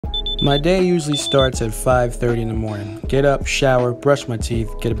My day usually starts at 5:30 in the morning. Get up, shower, brush my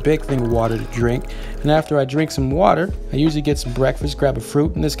teeth, get a big thing of water to drink, and after I drink some water, I usually get some breakfast, grab a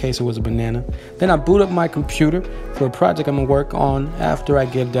fruit, in this case it was a banana. Then I boot up my computer for a project I'm gonna work on after I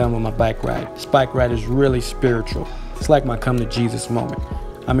get done with my bike ride. This bike ride is really spiritual. It's like my come to Jesus moment.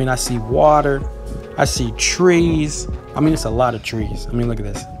 I see water, I see trees. It's a lot of trees. Look at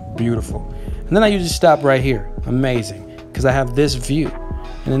this, beautiful. And then I usually stop right here, amazing, because I have this view.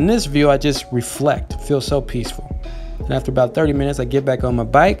 And in this view, I just reflect, feel so peaceful. And after about 30 minutes, I get back on my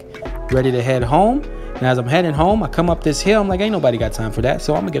bike, ready to head home. And as I'm heading home, I come up this hill. I'm like, ain't nobody got time for that.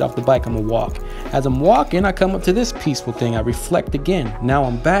 So I'm gonna get off the bike, I'm gonna walk. As I'm walking, I come up to this peaceful thing. I reflect again. Now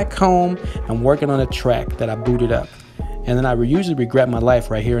I'm back home. I'm working on a track that I booted up. And then I usually regret my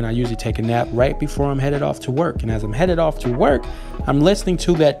life right here, and I usually take a nap right before I'm headed off to work. And as I'm headed off to work, I'm listening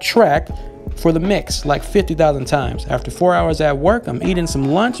to that track for the mix like 50,000 times. After 4 hours at work, I'm eating some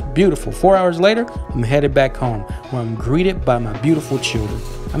lunch, beautiful. 4 hours later, I'm headed back home where I'm greeted by my beautiful children.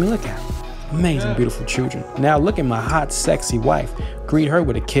 Look at them. Amazing, beautiful children. Now look at my hot, sexy wife. Greet her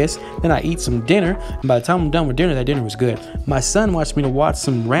with a kiss. Then I eat some dinner. And by the time I'm done with dinner, that dinner was good. My son wants me to watch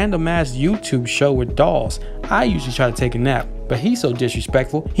some random ass YouTube show with dolls. I usually try to take a nap, but he's so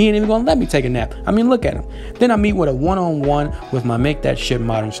disrespectful, he ain't even gonna let me take a nap. Look at him. Then I meet with a one-on-one with my Make That Shit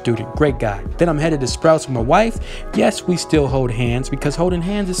Modern student. Great guy. Then I'm headed to Sprouts with my wife. Yes, we still hold hands because holding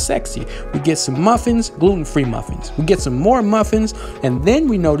hands is sexy. We get some muffins, gluten-free muffins. We get some more muffins, and then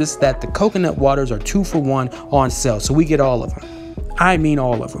we notice that the coconut waters are 2 for 1 on sale, so we get all of them.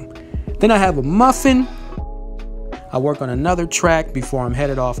 All of them. Then I have a muffin. I work on another track before I'm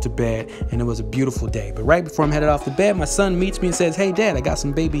headed off to bed, and it was a beautiful day. But right before I'm headed off to bed, my son meets me and says, "Hey Dad, I got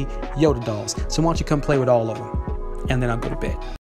some baby Yoda dolls, so why don't you come play with all of them?" And then I'll go to bed.